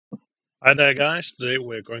Hi there guys, today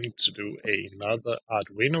we're going to do another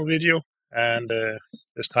Arduino video and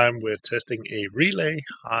this time we're testing a relay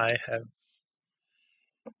I have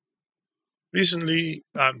recently.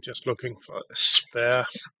 I'm just looking for a spare.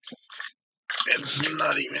 It's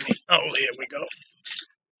not even, oh here we go.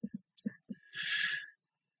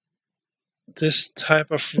 This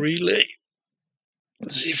type of relay.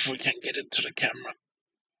 Let's see if we can get it to the camera.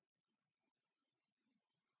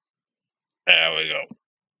 There we go.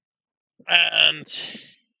 And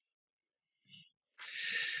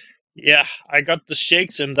yeah, I got the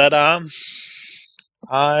shakes in that arm.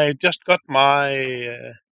 I just got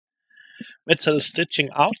my metal stitching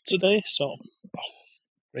out today, so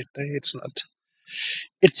great day. It's not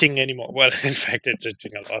itching anymore. Well, in fact, it's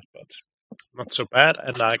itching a lot, but not so bad,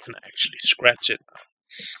 and I can actually scratch it now.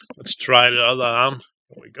 Let's try the other arm.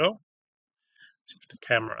 There we go. See if the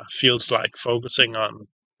camera feels like focusing on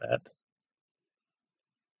that.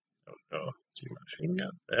 There we go. See my finger?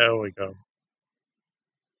 There we go.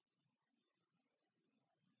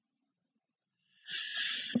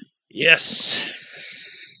 Yes.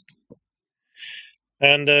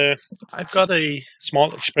 And I've got a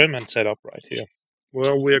small experiment set up right here,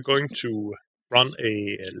 where we're going to run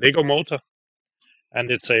a Lego motor,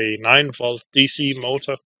 and it's a 9-volt DC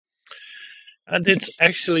motor. And it's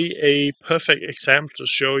actually a perfect example to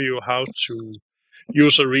show you how to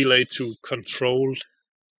use a relay to control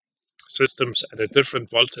systems at a different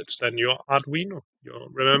voltage than your Arduino.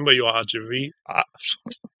 Remember your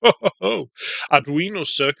Arduino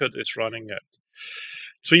circuit is running at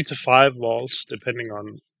 3 to 5 volts depending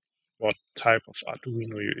on what type of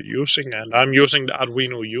Arduino you're using. And I'm using the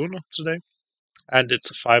Arduino Uno today, and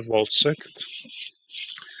it's a 5-volt circuit.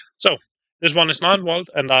 So this one is 9 volt,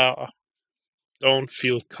 and I don't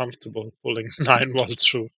feel comfortable pulling 9 volts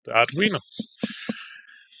through the Arduino.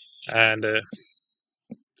 And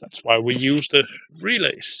that's why we use the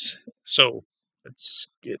relays. So let's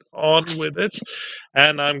get on with it.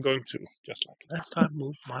 And I'm going to, just like last time,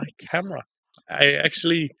 move my camera.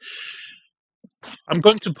 I'm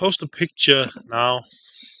going to post a picture now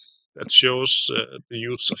that shows the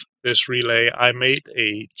use of this relay. I made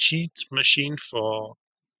a cheat machine for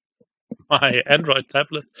my Android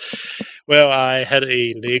tablet where I had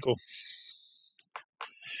a Lego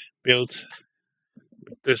built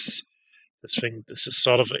with this thing. This is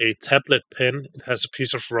sort of a tablet pen. It has a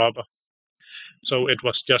piece of rubber. So it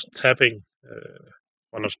was just tapping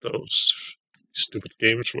one of those stupid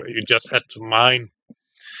games where you just had to mine.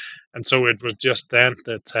 And so it would just stand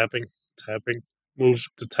there tapping, move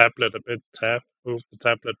the tablet a bit, tap, move the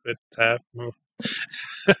tablet a bit, tap, move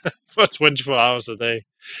for 24 hours a day.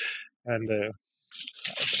 And that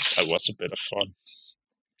was a bit of fun.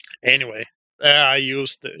 Anyway, I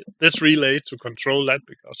used this relay to control that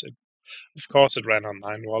because of course it ran on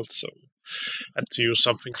 9 volts, so I had to use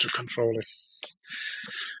something to control it.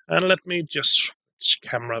 And let me just switch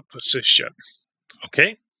camera position.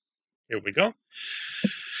 Okay, here we go.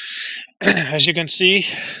 As you can see,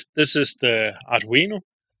 this is the Arduino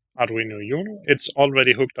Uno. It's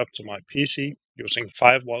already hooked up to my PC using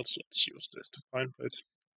 5 volts. Let's use this to point it.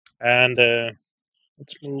 And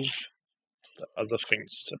let's move the other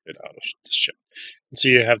things a bit out of the shot. You see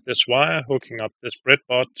you have this wire hooking up this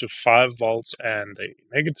breadboard to 5 volts and a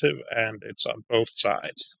negative, and it's on both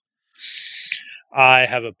sides. I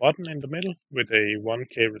have a button in the middle with a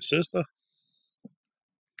 1K resistor,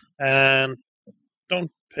 and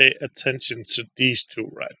don't pay attention to these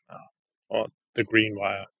two right now, or the green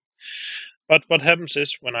wire. But what happens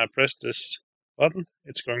is when I press this button,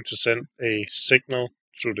 it's going to send a signal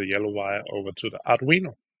through the yellow wire over to the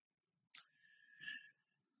Arduino.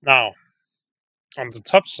 Now, on the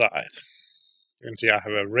top side, you can see I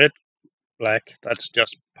have a red, black, that's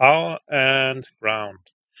just power and ground.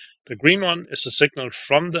 The green one is a signal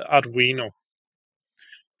from the Arduino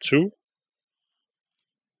to,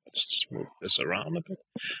 let's just move this around a bit,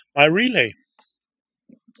 my relay.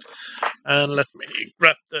 And let me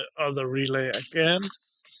grab the other relay again.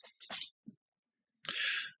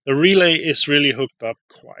 The relay is really hooked up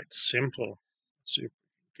quite simple. Let's see if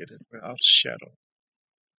we can get it without shadow.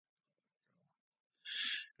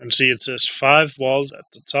 And see it says 5 volt at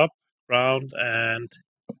the top, ground, and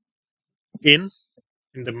in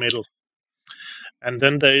the middle. And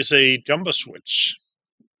then there is a jumper switch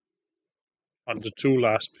on the 2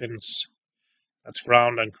 last pins. That's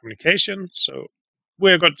ground and communication. So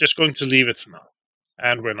we're just going to leave it for now.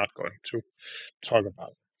 And we're not going to talk about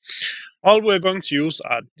it. All we're going to use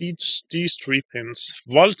are these 3 pins: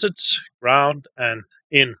 voltage, ground, and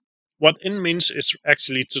in. What in means is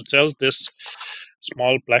actually to tell this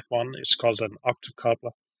small black one, it's called an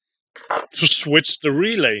octocoupler, to switch the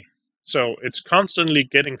relay. So it's constantly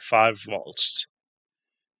getting 5 volts,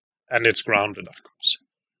 and it's grounded, of course.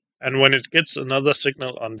 And when it gets another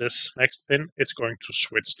signal on this next pin, it's going to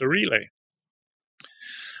switch the relay.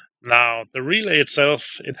 Now, the relay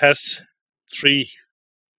itself, it has 3,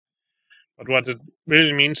 but what it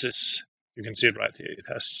really means is, you can see it right here, it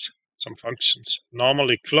has some functions,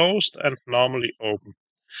 normally closed and normally open.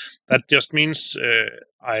 That just means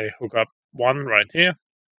I hook up one right here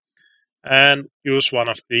and use one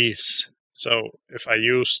of these. So if I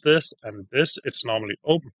use this and this, it's normally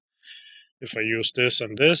open. If I use this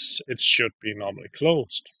and this, it should be normally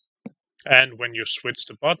closed. And when you switch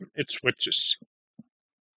the button, it switches.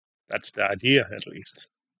 That's the idea, at least.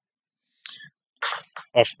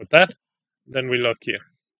 Off with that. Then we look here.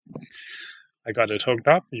 I got it hooked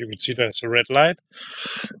up. You can see there's a red light.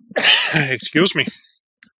 Excuse me.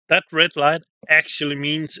 That red light actually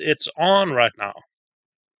means it's on right now.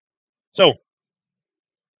 So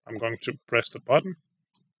I'm going to press the button,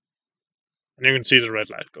 and you can see the red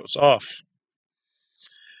light goes off.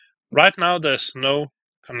 Right now there's no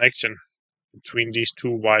connection between these 2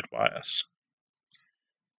 white wires.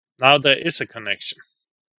 Now there is a connection.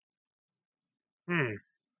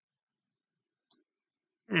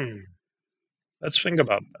 Let's think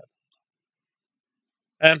about that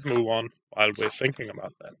and move on while we're thinking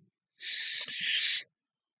about that.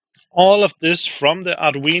 All of this from the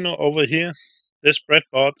Arduino over here, this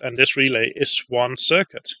breadboard and this relay, is one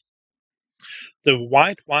circuit. The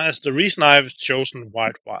white wires, the reason I've chosen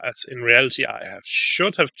white wires, in reality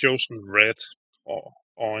should have chosen red or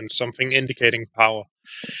in something indicating power,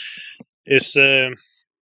 is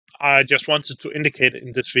I just wanted to indicate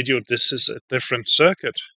in this video this is a different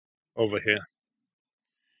circuit over here.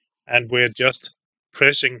 And we're just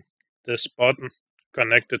pressing this button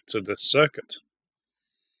connected to this circuit.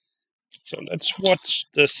 So let's watch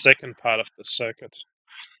the second part of the circuit.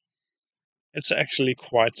 It's actually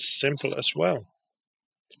quite simple as well.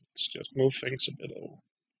 Let's just move things a bit over.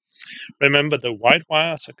 Remember, the white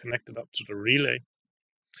wires are connected up to the relay.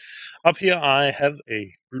 Up here I have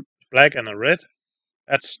a black and a red.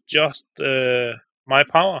 That's just my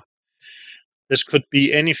power. This could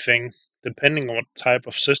be anything depending on what type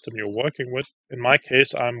of system you're working with. In my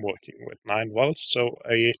case, I'm working with 9 volts, so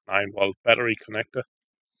a 9 volt battery connector.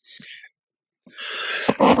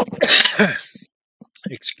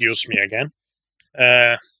 Excuse me again.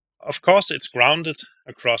 Of course, it's grounded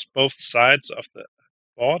across both sides of the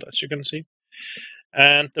board, as you can see,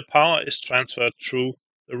 and the power is transferred through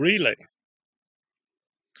the relay.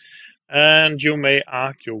 And you may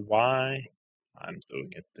argue why I'm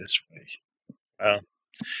doing it this way. Well,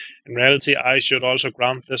 in reality, I should also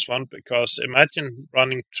ground this one, because imagine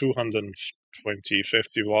running 220,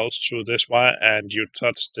 50 volts through this wire and you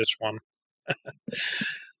touch this one.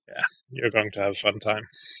 Yeah, you're going to have a fun time.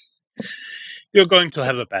 You're going to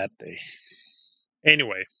have a bad day.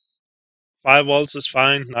 Anyway, 5 volts is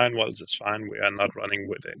fine, 9 volts is fine. We are not running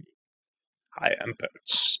with any high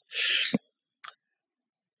amperage.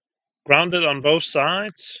 Grounded on both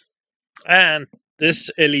sides, and this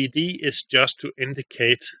LED is just to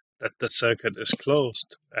indicate that the circuit is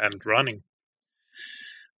closed and running.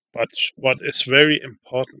 But what is very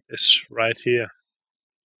important is right here.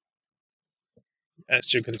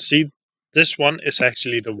 As you can see, this one is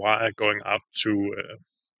actually the wire going out to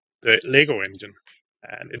the Lego engine,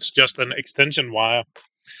 and it's just an extension wire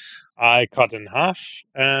I cut in half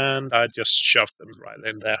and I just shoved them right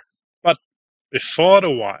in there. But before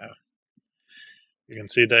the wire, you can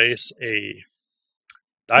see there is a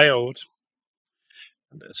diode,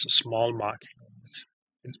 and there's a small marking on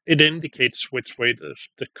it. It indicates which way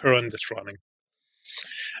the current is running.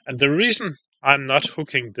 And the reason I'm not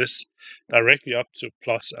hooking this directly up to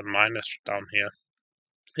plus and minus down here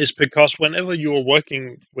is because whenever you are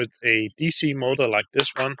working with a DC motor like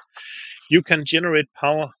this one, you can generate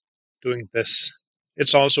power doing this.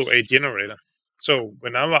 It's also a generator. So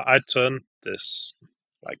whenever I turn this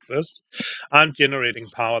like this, I'm generating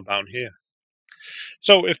power down here.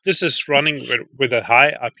 So if this is running with a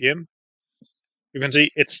high RPM, you can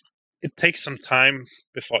see it takes some time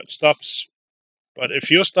before it stops. But if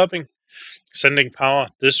you're sending power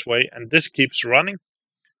this way, and this keeps running,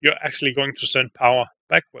 you're actually going to send power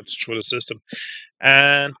backwards through the system.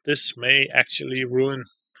 And this may actually ruin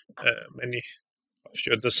many of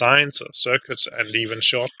your designs or circuits, and even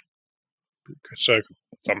short circuit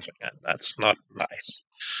something, and that's not nice.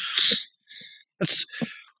 Let's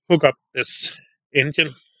hook up this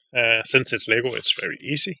engine. Since it's Lego, it's very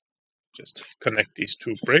easy. Just connect these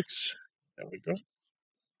 2 bricks. There we go.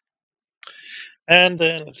 And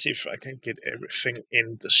then let's see if I can get everything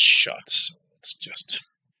in the shot. So let's just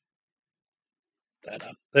that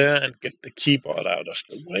up there and get the keyboard out of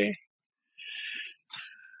the way.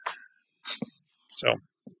 So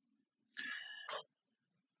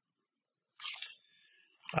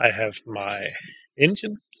I have my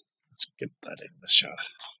engine. Let's get that in the shot.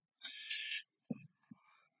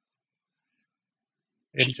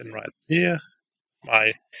 Engine right here.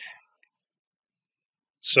 My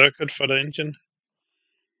circuit for the engine.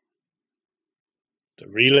 The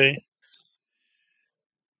relay.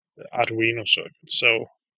 The Arduino circuit. So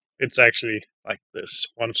it's actually like this.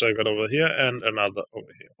 One circuit over here and another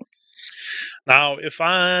over here. Now, if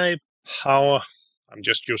I power, I'm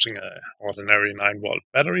just using an ordinary 9-volt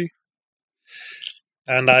battery,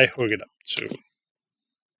 and I hook it up to,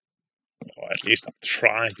 or at least I'm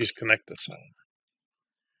trying these connectors.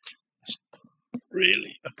 It's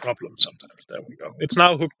really a problem sometimes. There we go. It's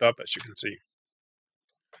now hooked up, as you can see.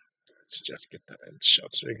 Let's just get that in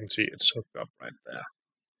shot so you can see it's hooked up right there.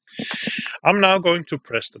 I'm now going to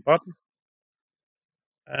press the button,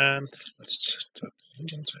 and let's turn the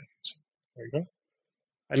engine settings. There we go.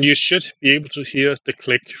 And you should be able to hear the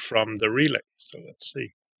click from the relay. So let's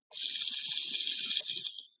see.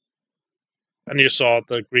 And you saw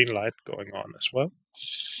the green light going on as well.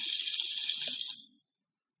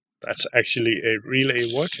 That's actually a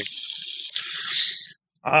relay working.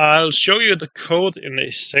 I'll show you the code in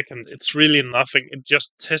a second. It's really nothing. It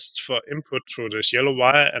just tests for input through this yellow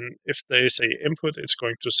wire, and if there is an input, it's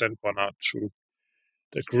going to send one out through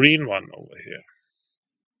the green one over here.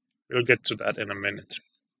 We'll get to that in a minute.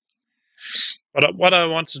 But what I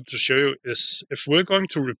wanted to show you is if we're going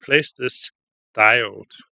to replace this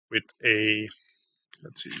diode with a,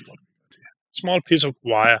 let's see, what small piece of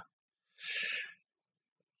wire.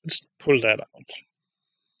 Let's pull that out.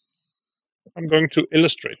 I'm going to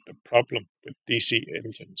illustrate the problem with DC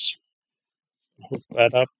engines. Hook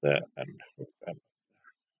that up there and hook that up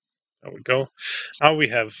there. There we go. Now we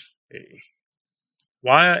have a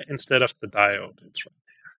wire instead of the diode. It's right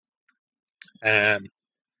here. And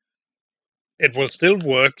it will still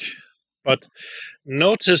work, but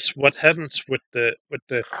notice what happens with the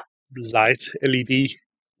light LED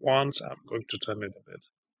ones. I'm going to turn it a bit.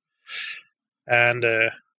 And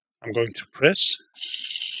I'm going to press.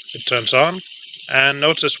 It turns on. And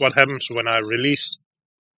notice what happens when I release.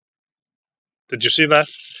 Did you see that?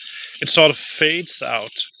 It sort of fades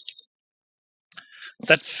out.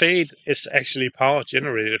 That fade is actually power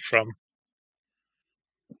generated from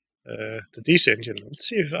the DC engine. Let's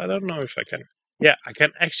see if I don't know if I can. Yeah, I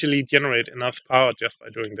can actually generate enough power just by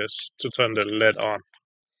doing this to turn the LED on.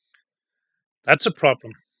 That's a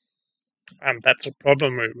problem. And that's a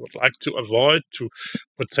problem we would like to avoid to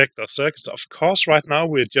protect our circuits. Of course, right now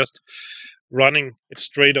we're just running it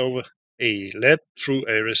straight over a LED through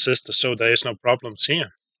a resistor, so there is no problems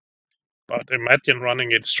here. But imagine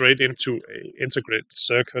running it straight into an integrated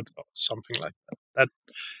circuit or something like that. That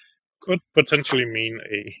could potentially mean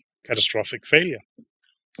a catastrophic failure.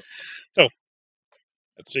 So,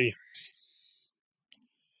 let's see.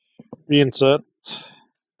 Reinsert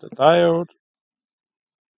the diode.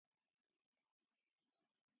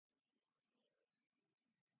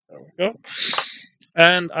 There we go.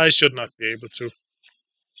 And I should not be able to.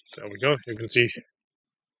 There we go. You can see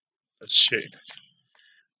that shade.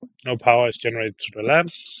 No power is generated to the lamp.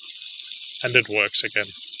 And it works again.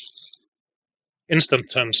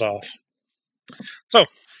 Instant turns off. So,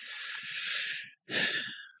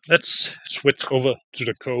 let's switch over to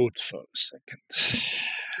the code for a second.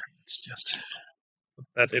 Let's just put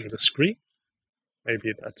that in the screen.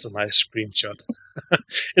 Maybe that's a nice screenshot.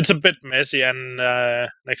 It's a bit messy, and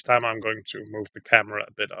next time I'm going to move the camera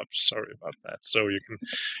a bit up. Sorry about that, so you can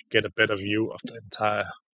get a better view of the entire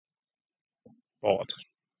board.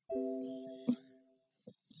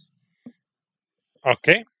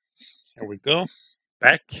 Okay, here we go.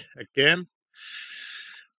 Back again.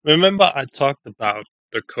 Remember I talked about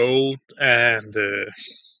the code and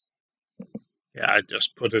yeah, I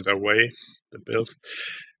just put it away, the build.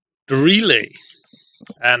 The relay.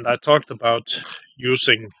 And I talked about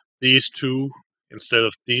using these two instead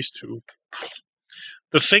of these two.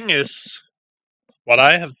 The thing is, what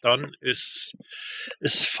I have done is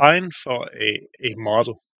fine for a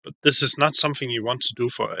model, but this is not something you want to do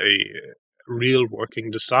for a real working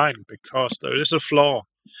design, because there is a flaw,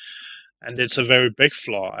 and it's a very big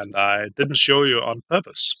flaw, and I didn't show you on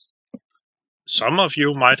purpose. Some of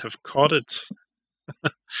you might have caught it.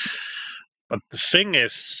 But the thing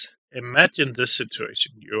is, imagine this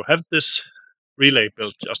situation. You have this relay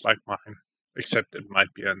built just like mine, except it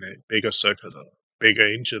might be on a bigger circuit or bigger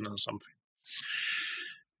engine or something.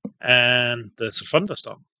 And there's a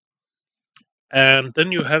thunderstorm. And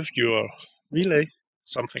then you have your relay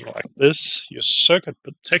something like this, your circuit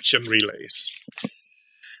protection relays.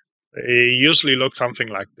 They usually look something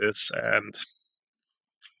like this,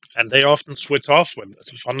 and they often switch off when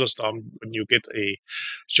there's a thunderstorm, when you get a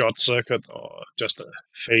short circuit or just a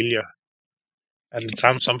failure. And it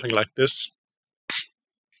sounds something like this,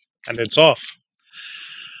 and it's off.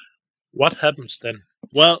 What happens then?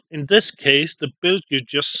 Well, in this case, the build you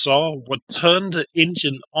just saw would turn the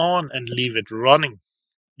engine on and leave it running.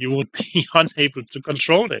 You would be unable to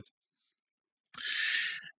control it.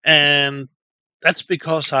 And that's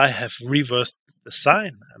because I have reversed the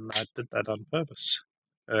design, and I did that on purpose.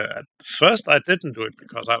 At first, I didn't do it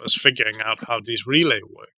because I was figuring out how this relay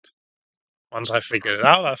worked. Once I figured it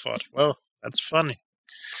out, I thought, well, that's funny.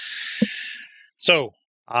 So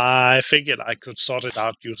I figured I could sort it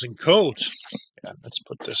out using code. Yeah, let's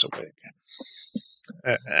put this away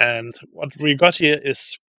again. And what we got here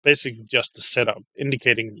is basically just a setup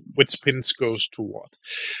indicating which pins goes to what.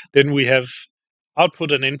 Then we have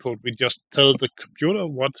output and input. We just tell the computer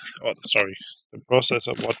the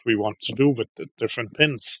processor what we want to do with the different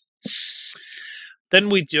pins. Then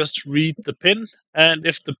we just read the pin, and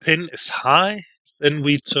if the pin is high, then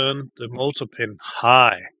we turn the motor pin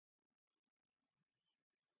high.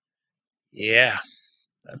 Yeah,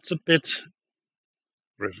 that's a bit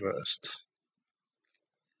reversed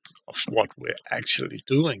of what we're actually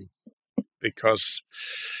doing. Because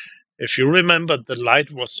if you remember, the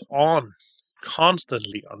light was on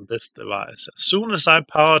constantly on this device. As soon as I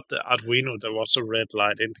powered the Arduino, there was a red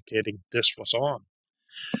light indicating this was on.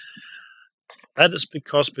 That is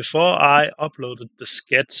because before I uploaded the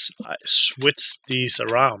sketch, I switched these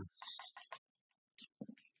around.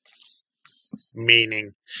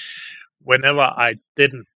 Meaning, whenever I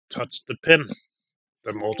didn't touch the pin,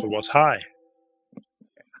 the motor was high.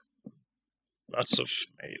 Lots of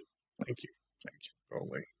mail. Thank you. Go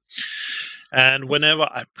away. And whenever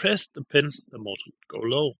I pressed the pin, the motor would go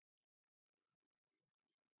low.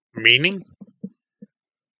 Meaning,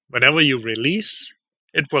 whenever you release,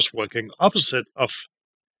 it was working opposite of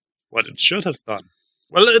what it should have done.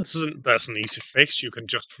 Well, there's an easy fix. You can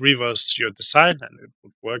just reverse your design and it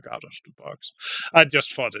would work out of the box. I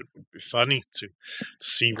just thought it would be funny to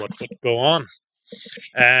see what would go on.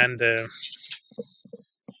 And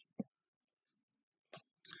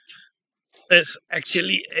there's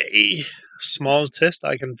actually a small test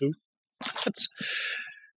I can do. Let's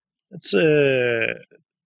do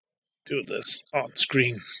this on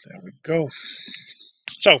screen. There we go.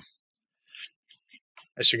 So,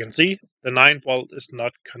 as you can see, the 9-volt is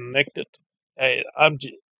not connected. I'm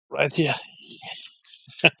right here.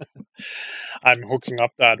 I'm hooking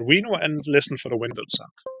up the Arduino and listen for the Windows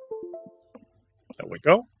sound. There we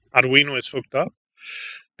go. Arduino is hooked up.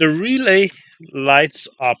 The relay lights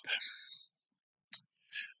up.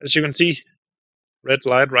 As you can see, red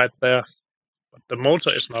light right there. But the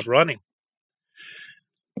motor is not running.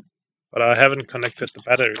 But I haven't connected the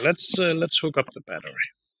battery. Let's hook up the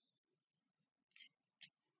battery.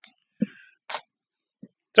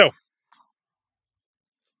 So,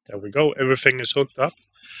 there we go. Everything is hooked up.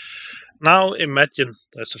 Now imagine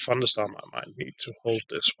there's a thunderstorm. I might need to hold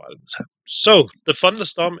this while this happens. So, the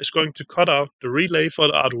thunderstorm is going to cut out the relay for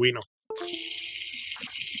the Arduino.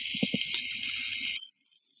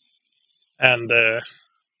 And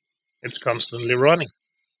it's constantly running.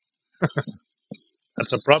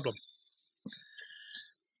 That's a problem.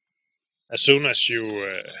 As soon as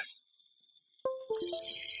you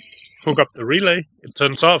hook up the relay, it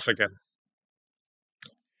turns off again.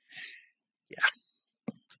 Yeah.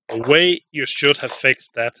 The way you should have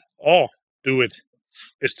fixed that, or do it,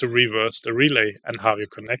 is to reverse the relay and how you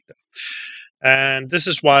connect it. And this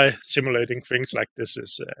is why simulating things like this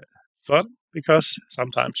is fun, because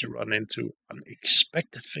sometimes you run into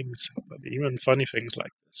unexpected things, but even funny things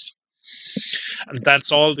like this. And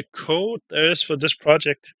that's all the code there is for this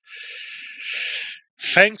project.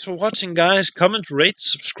 Thanks for watching, guys. Comment, rate,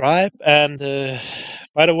 subscribe, and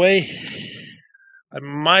by the way, I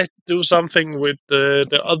might do something with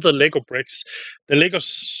the other Lego bricks. The Lego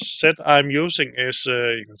set I'm using is,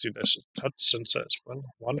 you can see there's a touch sensor as well. I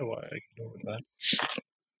wonder what I can do with that.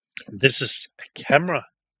 This is a camera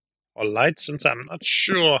or light sensor. I'm not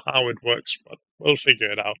sure how it works, but we'll figure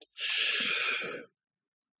it out.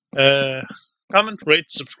 Comment, rate,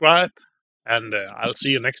 subscribe, and I'll see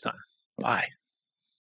you next time. Bye.